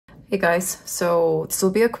Hey guys, so this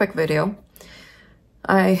will be a quick video.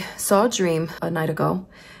 I saw a dream a night ago.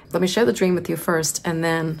 Let me share the dream with you first, and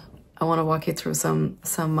then I want to walk you through some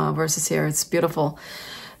verses here. It's beautiful.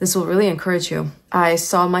 This will really encourage you. I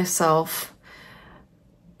saw myself,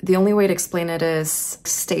 the only way to explain it is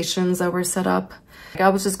stations that were set up. I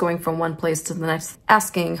was just going from one place to the next,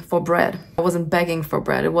 asking for bread. I wasn't begging for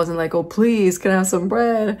bread. It wasn't like, oh, please, can I have some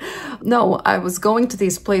bread? No, I was going to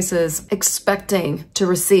these places expecting to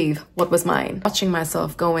receive what was mine. Watching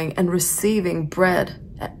myself going and receiving bread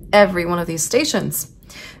at every one of these stations.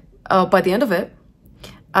 By the end of it,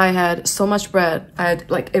 I had so much bread.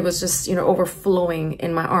 It was just, overflowing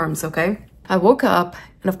in my arms, okay? I woke up,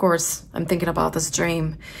 and of course, I'm thinking about this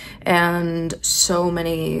dream, and so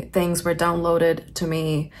many things were downloaded to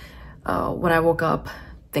me when I woke up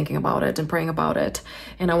thinking about it and praying about it.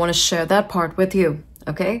 And I want to share that part with you,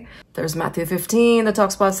 okay? There's Matthew 15 that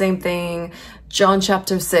talks about the same thing. John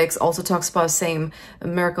chapter 6 also talks about the same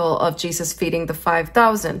miracle of Jesus feeding the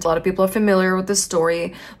 5,000. A lot of people are familiar with this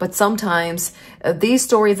story, but sometimes these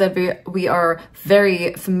stories that we are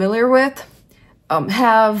very familiar with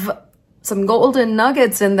have some golden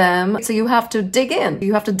nuggets in them. So you have to dig in.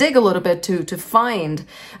 You have to dig a little bit to find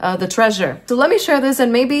the treasure. So let me share this,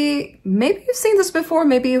 and maybe you've seen this before,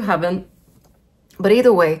 maybe you haven't. But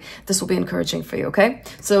either way, this will be encouraging for you, okay?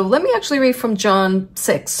 So let me actually read from John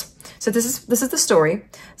 6. So this is the story.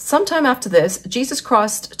 Sometime after this, Jesus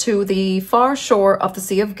crossed to the far shore of the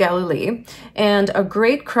Sea of Galilee, and a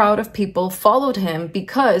great crowd of people followed him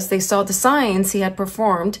because they saw the signs he had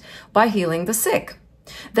performed by healing the sick.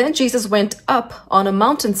 Then Jesus went up on a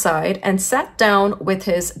mountainside and sat down with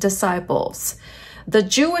his disciples. The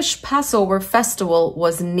Jewish Passover festival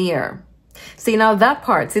was near. See, now that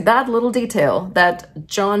part, that little detail that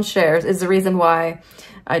John shares is the reason why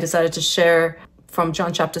I decided to share from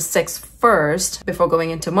John chapter 6 first before going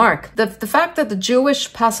into Mark. The fact that the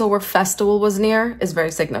Jewish Passover festival was near is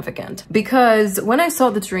very significant, because when I saw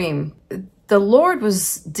the dream, the Lord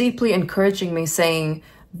was deeply encouraging me, saying,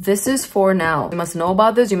 this is for now. You must know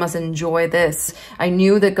about this. You must enjoy this. I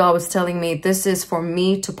knew that God was telling me this is for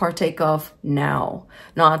me to partake of now.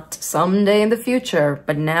 Not someday in the future,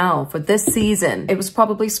 but now, for this season. It was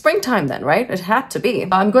probably springtime then, right? It had to be.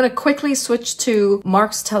 I'm going to quickly switch to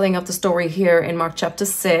Mark's telling of the story here in Mark chapter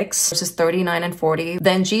 6, verses 39 and 40.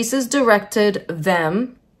 Then Jesus directed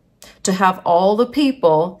them to have all the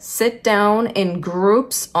people sit down in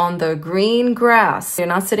groups on the green grass. You're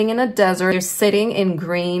not sitting in a desert, you're sitting in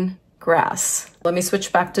green grass. Let me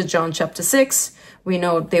switch back to John chapter 6. We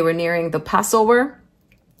know they were nearing the Passover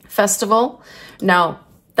festival. Now,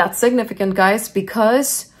 that's significant, guys,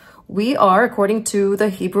 because we are, according to the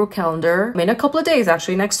Hebrew calendar, in a couple of days,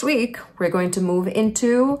 actually next week, we're going to move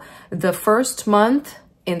into the first month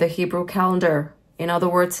in the Hebrew calendar. In other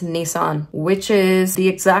words, Nisan, which is the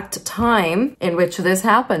exact time in which this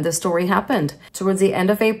happened, this story happened. Towards the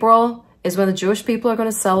end of April is when the Jewish people are going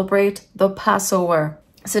to celebrate the Passover.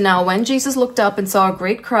 So now when Jesus looked up and saw a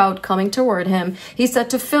great crowd coming toward him, he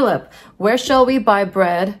said to Philip, where shall we buy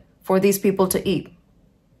bread for these people to eat?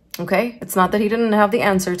 Okay, it's not that he didn't have the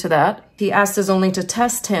answer to that. He asked us only to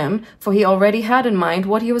test him, for he already had in mind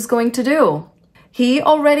what he was going to do. He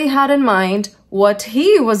already had in mind what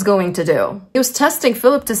he was going to do. He was testing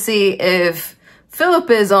Philip to see if Philip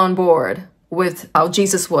is on board with how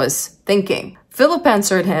Jesus was thinking. Philip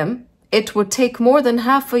answered him, it would take more than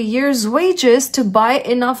half a year's wages to buy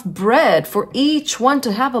enough bread for each one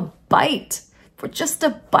to have a bite. For just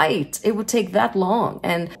a bite, it would take that long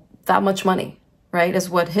and that much money, right? Is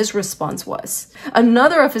what his response was.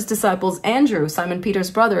 Another of his disciples, Andrew, Simon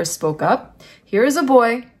Peter's brother, spoke up. Here's a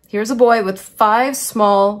boy with 5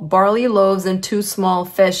 small barley loaves and 2 small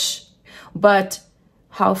fish. But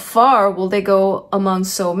how far will they go among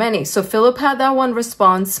so many? So Philip had that one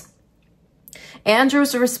response.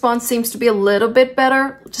 Andrew's response seems to be a little bit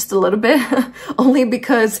better, just a little bit, only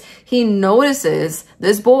because he notices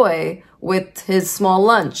this boy with his small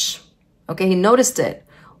lunch. Okay, he noticed it.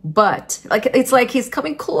 But it's like he's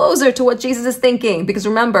coming closer to what Jesus is thinking, because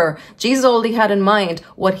remember, Jesus already had in mind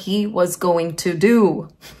what he was going to do.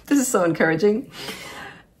 This is so encouraging.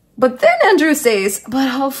 But then Andrew says, but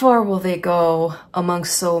how far will they go among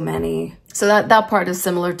so many? So that part is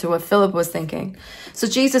similar to what Philip was thinking. So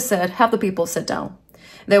Jesus said, have the people sit down.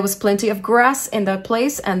 There was plenty of grass in that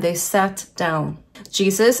place, and they sat down.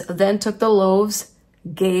 Jesus then took the loaves,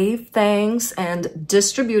 gave thanks, and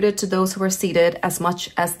distributed to those who were seated as much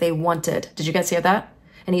as they wanted. Did you guys hear that?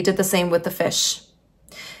 And he did the same with the fish.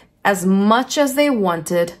 As much as they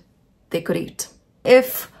wanted, they could eat.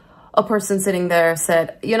 If a person sitting there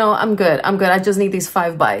said, I'm good, I just need these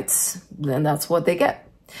 5 bites, then that's what they get.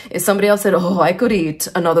 If somebody else said, oh, I could eat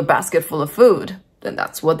another basket full of food, then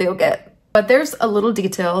that's what they'll get. But there's a little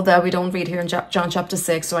detail that we don't read here in John chapter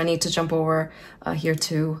 6, so I need to jump over here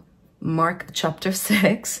to Mark chapter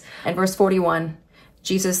 6 and verse 41.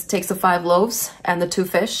 Jesus takes the 5 loaves and the 2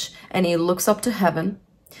 fish, and he looks up to heaven.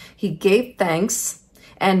 He gave thanks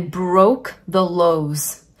and broke the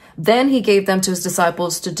loaves. Then he gave them to his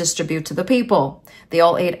disciples to distribute to the people. They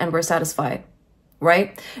all ate and were satisfied,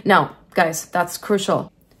 right? Now, guys, that's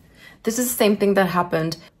crucial. This is the same thing that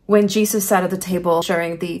happened when Jesus sat at the table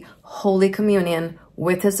sharing the Holy Communion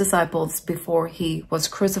with his disciples before he was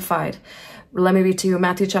crucified. Let me read to you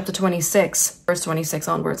Matthew chapter 26, verse 26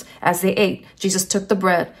 onwards. As they ate, Jesus took the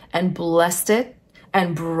bread and blessed it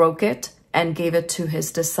and broke it and gave it to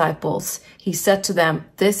his disciples. He said to them,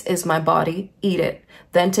 "This is my body, eat it."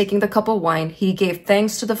 Then taking the cup of wine, he gave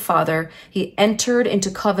thanks to the Father. He entered into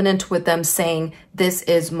covenant with them, saying, "This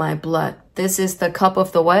is my blood." This is the cup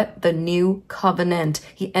of the what? The new covenant.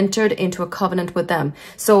 He entered into a covenant with them.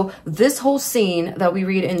 So this whole scene that we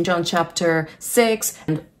read in John chapter 6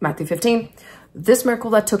 and Matthew 15, this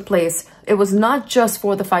miracle that took place, it was not just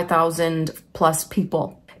for the 5,000 plus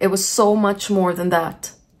people. It was so much more than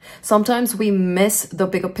that. Sometimes we miss the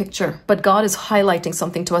bigger picture, but God is highlighting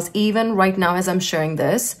something to us even right now as I'm sharing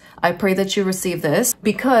this. I pray that you receive this,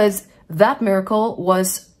 because that miracle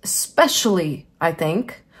was especially, I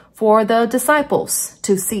think, for the disciples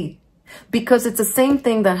to see, because it's the same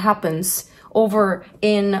thing that happens over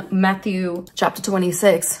in Matthew chapter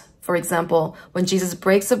 26, for example, when Jesus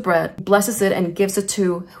breaks the bread, blesses it, and gives it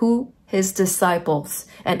to who? His disciples,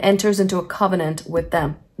 and enters into a covenant with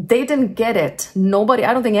them. They didn't get it. Nobody,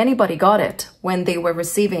 I don't think anybody got it when they were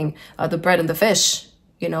receiving the bread and the fish,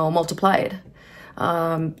 multiplied.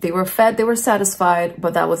 They were fed, they were satisfied,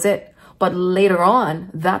 but that was it. But later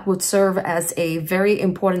on, that would serve as a very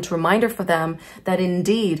important reminder for them that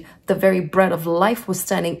indeed the very bread of life was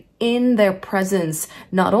standing in their presence.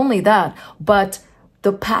 Not only that, but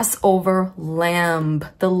the Passover lamb,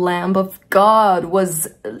 the Lamb of God, was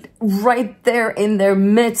right there in their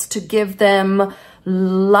midst to give them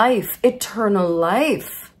life, eternal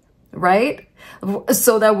life, right?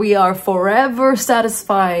 So that we are forever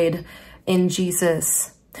satisfied in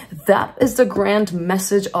Jesus. That is the grand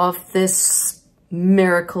message of this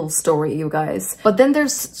miracle story, you guys. But then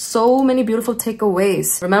there's so many beautiful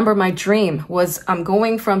takeaways. Remember, my dream was I'm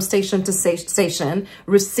going from station to station,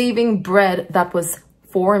 receiving bread that was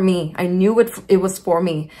for me. I knew it was for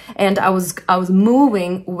me, and I was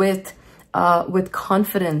moving with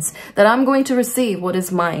confidence that I'm going to receive what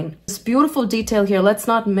is mine. This beautiful detail here, let's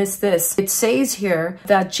not miss this. It says here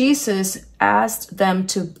that Jesus asked them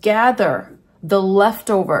to gather the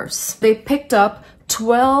leftovers. They picked up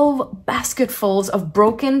 12 basketfuls of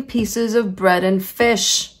broken pieces of bread and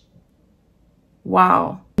fish.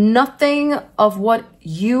 Wow. Nothing of what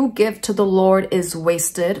you give to the Lord is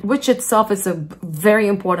wasted, which itself is a very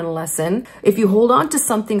important lesson. If you hold on to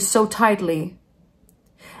something so tightly,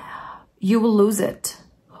 you will lose it.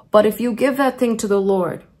 But if you give that thing to the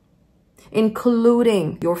Lord,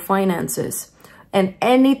 including your finances and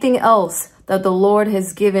anything else that the Lord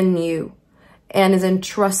has given you and is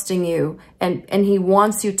entrusting you, and he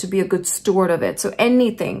wants you to be a good steward of it. So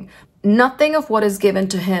anything, nothing of what is given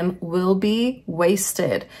to him will be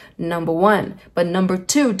wasted, number one. But number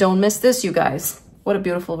two, don't miss this, you guys. What a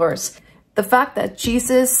beautiful verse. The fact that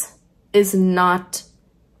Jesus is not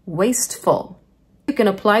wasteful. You can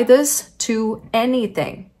apply this to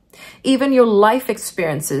anything. Even your life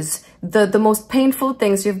experiences, the most painful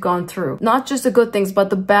things you've gone through, not just the good things, but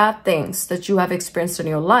the bad things that you have experienced in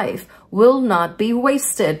your life will not be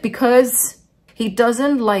wasted, because he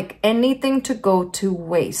doesn't like anything to go to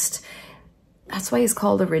waste. That's why he's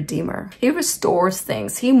called a redeemer. He restores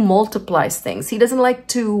things. He multiplies things. He doesn't like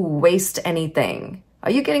to waste anything.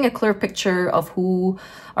 Are you getting a clear picture of who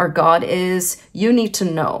our God is? You need to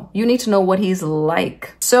know. You need to know what he's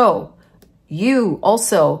like. So you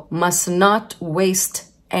also must not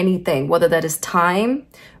waste anything, whether that is time,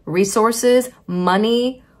 resources,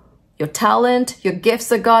 money, your talent, your gifts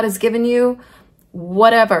that God has given you,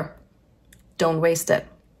 whatever. Don't waste it.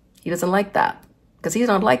 He doesn't like that, because he's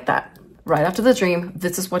not like that. Right after the dream,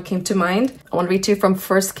 this is what came to mind. I want to read to you from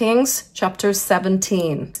 1 Kings chapter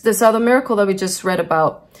 17. This other miracle that we just read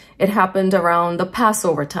about, it happened around the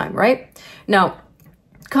Passover time, right? Now,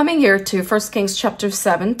 coming here to 1 Kings chapter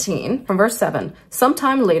 17, from verse 7,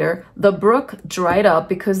 sometime later, the brook dried up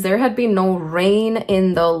because there had been no rain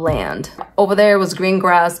in the land. Over there was green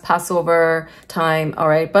grass, Passover time, all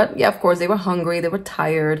right? But yeah, of course, they were hungry, they were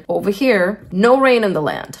tired. Over here, no rain in the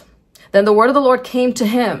land. Then the word of the Lord came to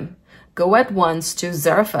him. Go at once to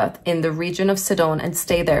Zarephath in the region of Sidon and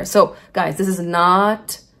stay there. So guys, this is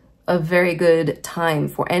not a very good time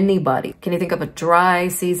for anybody. Can you think of a dry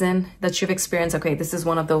season that you've experienced? Okay, this is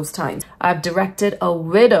one of those times. I've directed a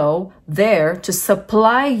widow there to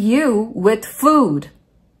supply you with food.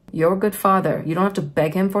 You're a good father. You don't have to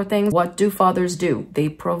beg him for things. What do fathers do? They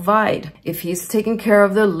provide. If he's taking care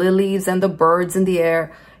of the lilies and the birds in the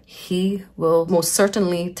air, he will most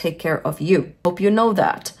certainly take care of you. Hope you know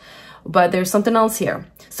that. But there's something else here.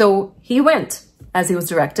 So he went, as he was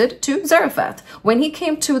directed, to Zarephath. When he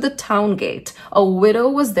came to the town gate, a widow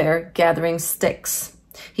was there gathering sticks.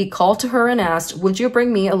 He called to her and asked, "Would you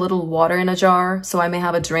bring me a little water in a jar so I may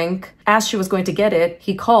have a drink?" As she was going to get it,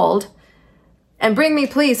 he called, "And bring me,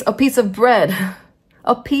 please, a piece of bread."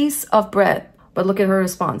 A piece of bread. But look at her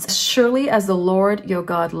response. "Surely as the Lord your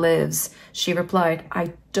God lives," she replied,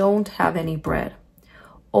 "I don't have any bread.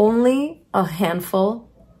 Only a handful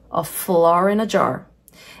of flour in a jar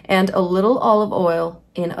and a little olive oil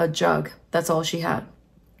in a jug." That's all she had.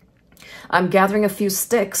 "I'm gathering a few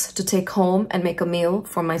sticks to take home and make a meal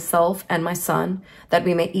for myself and my son, that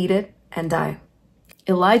we may eat it and die."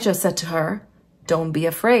 Elijah said to her, "Don't be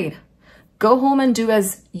afraid. Go home and do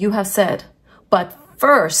as you have said. But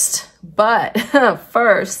first,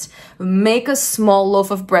 make a small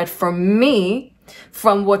loaf of bread for me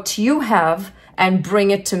from what you have and bring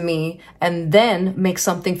it to me, and then make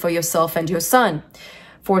something for yourself and your son.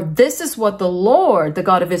 For this is what the Lord, the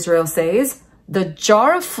God of Israel, says, the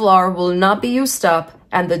jar of flour will not be used up,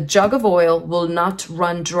 and the jug of oil will not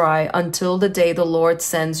run dry until the day the Lord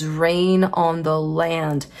sends rain on the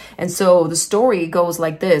land." And so the story goes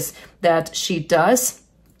like this, that she does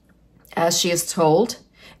as she is told,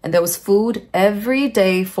 and there was food every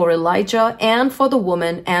day for Elijah and for the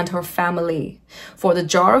woman and her family. For the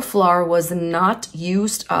jar of flour was not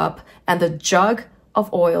used up, and the jug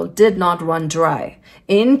of oil did not run dry,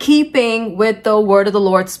 in keeping with the word of the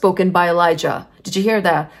Lord spoken by Elijah. Did you hear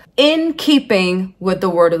that? In keeping with the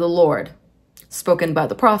word of the Lord spoken by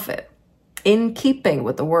the prophet. In keeping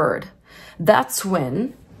with the word. That's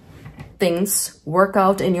when things work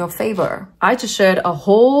out in your favor. I just shared a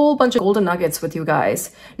whole bunch of golden nuggets with you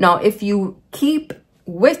guys. Now, if you keep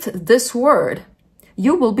with this word,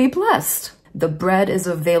 you will be blessed. The bread is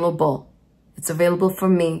available. It's available for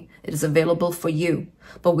me. It is available for you.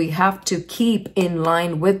 But we have to keep in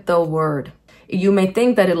line with the word. You may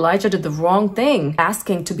think that Elijah did the wrong thing,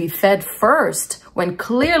 asking to be fed first, when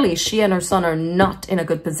clearly she and her son are not in a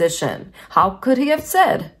good position. How could he have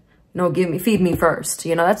said, "No, feed me first"?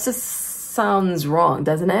 You know, that's just sounds wrong,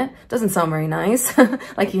 doesn't it? Doesn't sound very nice.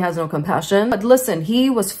 Like he has no compassion. But listen, he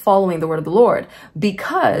was following the word of the Lord,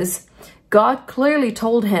 because God clearly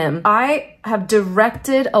told him, "I have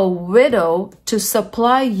directed a widow to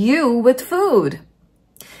supply you with food."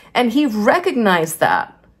 And he recognized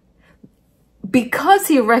that. Because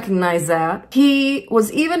he recognized that, he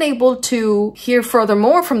was even able to hear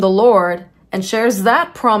furthermore from the Lord, and shares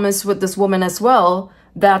that promise with this woman as well,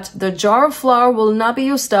 that the jar of flour will not be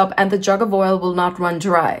used up and the jug of oil will not run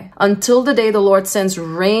dry until the day the Lord sends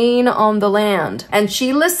rain on the land. And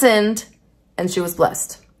she listened, and she was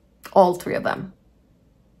blessed. All three of them.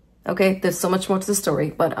 Okay, there's so much more to the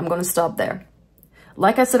story, but I'm going to stop there.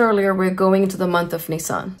 Like I said earlier, we're going into the month of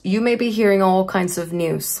Nisan. You may be hearing all kinds of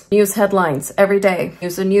news headlines every day,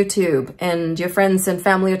 news on YouTube, and your friends and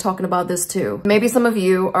family are talking about this too. Maybe some of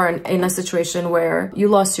you are in a situation where you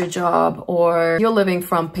lost your job, or you're living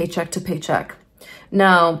from paycheck to paycheck.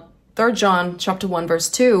 Now, 3 John chapter 1 verse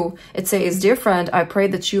 2, it says, "Dear friend, I pray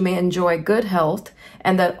that you may enjoy good health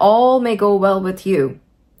and that all may go well with you."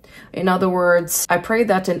 In other words, I pray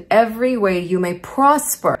that in every way you may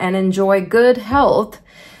prosper and enjoy good health,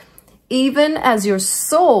 even as your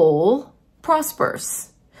soul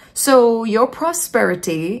prospers. So your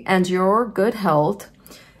prosperity and your good health,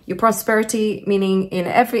 your prosperity meaning in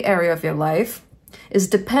every area of your life, is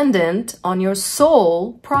dependent on your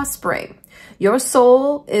soul prospering. Your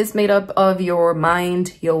soul is made up of your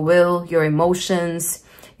mind, your will, your emotions,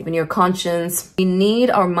 even your conscience. We need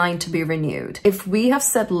our mind to be renewed. If we have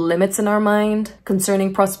set limits in our mind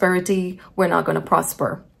concerning prosperity, we're not going to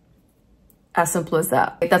prosper. As simple as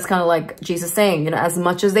that. That's kind of like Jesus saying, as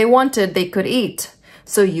much as they wanted, they could eat.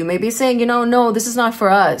 So you may be saying, no, this is not for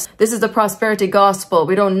us. This is the prosperity gospel.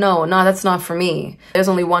 We don't know. No, that's not for me. There's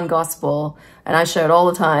only one gospel, and I share it all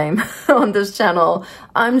the time on this channel.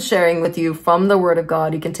 I'm sharing with you from the word of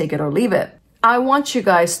God. You can take it or leave it. I want you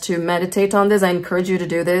guys to meditate on this. I encourage you to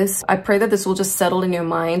do this. I pray that this will just settle in your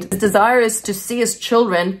mind. His desire is to see his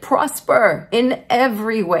children prosper in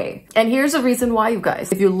every way. And here's a reason why, you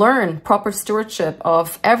guys. If you learn proper stewardship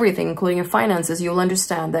of everything, including your finances, you'll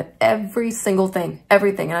understand that every single thing,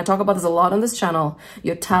 everything, and I talk about this a lot on this channel,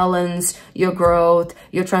 your talents, your growth,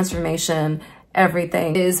 your transformation,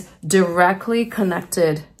 everything is directly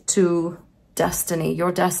connected to destiny,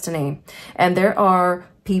 your destiny. And there are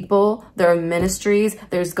people, there are ministries,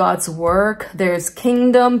 there's God's work, there's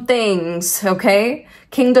kingdom things, okay?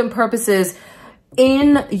 Kingdom purposes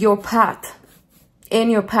in your path,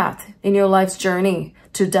 in your life's journey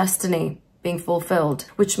to destiny being fulfilled,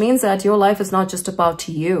 which means that your life is not just about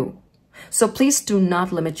you. So please do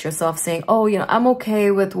not limit yourself saying, oh, I'm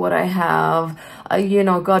okay with what I have.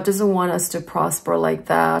 God doesn't want us to prosper like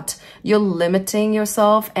that. You're limiting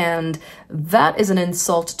yourself, and that is an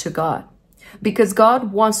insult to God. Because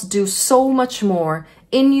God wants to do so much more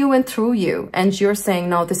in you and through you. And you're saying,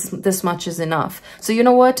 no, this much is enough. So you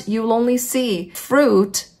know what? You'll only see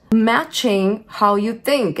fruit matching how you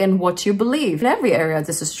think and what you believe. In every area,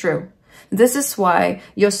 this is true. This is why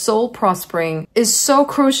your soul prospering is so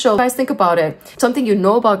crucial. Guys, think about it. Something you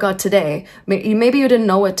know about God today, maybe you didn't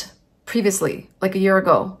know it previously, like a year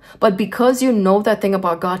ago. But because you know that thing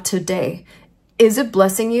about God today, is it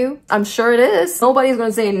blessing you? I'm sure it is. Nobody's going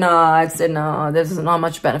to say, nah, there's not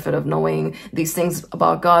much benefit of knowing these things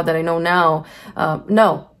about God that I know now.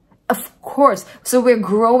 No, of course. So we're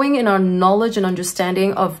growing in our knowledge and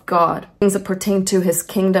understanding of God, things that pertain to his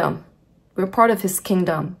kingdom. We're part of his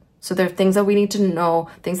kingdom. So there are things that we need to know,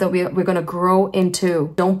 things that we're going to grow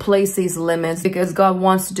into. Don't place these limits, because God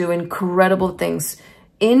wants to do incredible things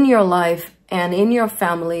in your life and in your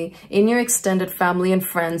family, in your extended family and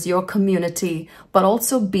friends, your community, but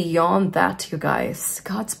also beyond that, you guys.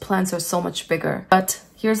 God's plans are so much bigger. But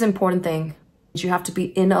here's the important thing. You have to be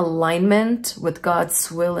in alignment with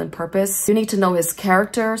God's will and purpose. You need to know his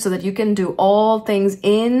character so that you can do all things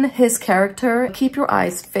in his character. Keep your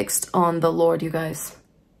eyes fixed on the Lord, you guys,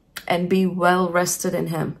 and be well rested in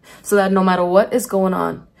him, so that no matter what is going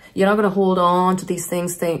on, you're not going to hold on to these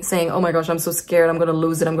things saying, oh my gosh, I'm so scared, I'm going to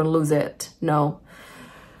lose it. No.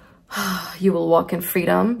 You will walk in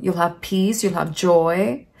freedom. You'll have peace. You'll have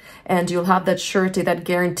joy. And you'll have that surety, that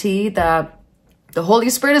guarantee that the Holy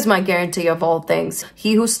Spirit is my guarantee of all things.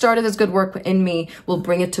 He who started this good work in me will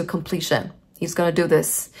bring it to completion. He's going to do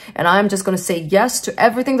this. And I'm just going to say yes to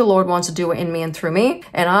everything the Lord wants to do in me and through me.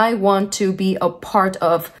 And I want to be a part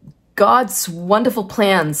of God's wonderful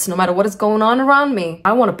plans, no matter what is going on around me.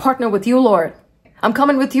 I want to partner with you, Lord. I'm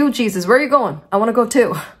coming with you, Jesus. Where are you going? I want to go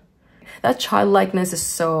too. That childlikeness is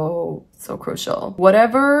so crucial.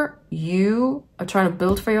 Whatever you are trying to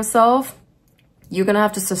build for yourself, you're going to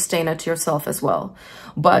have to sustain it yourself as well.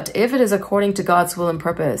 But if it is according to God's will and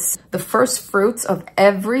purpose, the first fruits of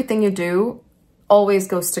everything you do always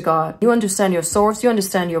goes to God. You understand your source. You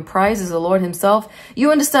understand your prize is the Lord himself.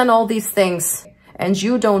 You understand all these things, and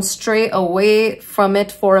you don't stray away from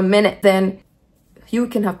it for a minute, then you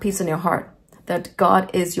can have peace in your heart that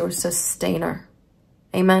God is your sustainer.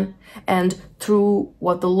 Amen. And through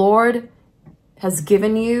what the Lord has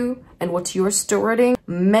given you and what you're stewarding,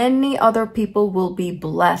 many other people will be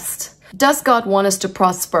blessed. Does God want us to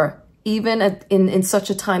prosper even in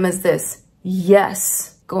such a time as this?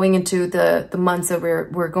 Yes. Going into the months that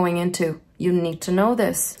we're going into, you need to know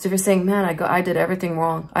this. So if you're saying, man, I did everything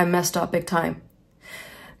wrong, I messed up big time,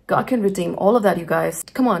 God can redeem all of that, you guys.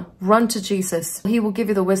 Come on, run to Jesus. He will give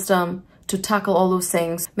you the wisdom to tackle all those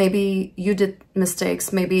things. Maybe you did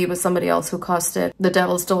mistakes. Maybe it was somebody else who caused it. The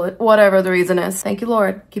devil stole it. Whatever the reason is. Thank you,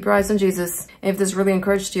 Lord. Keep your eyes on Jesus. And if this really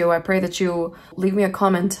encouraged you, I pray that you leave me a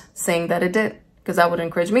comment saying that it did, because that would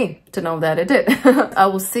encourage me to know that it did. I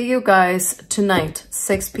will see you guys tonight,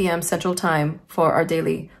 6 p.m. Central Time, for our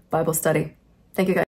daily Bible study. Thank you, guys.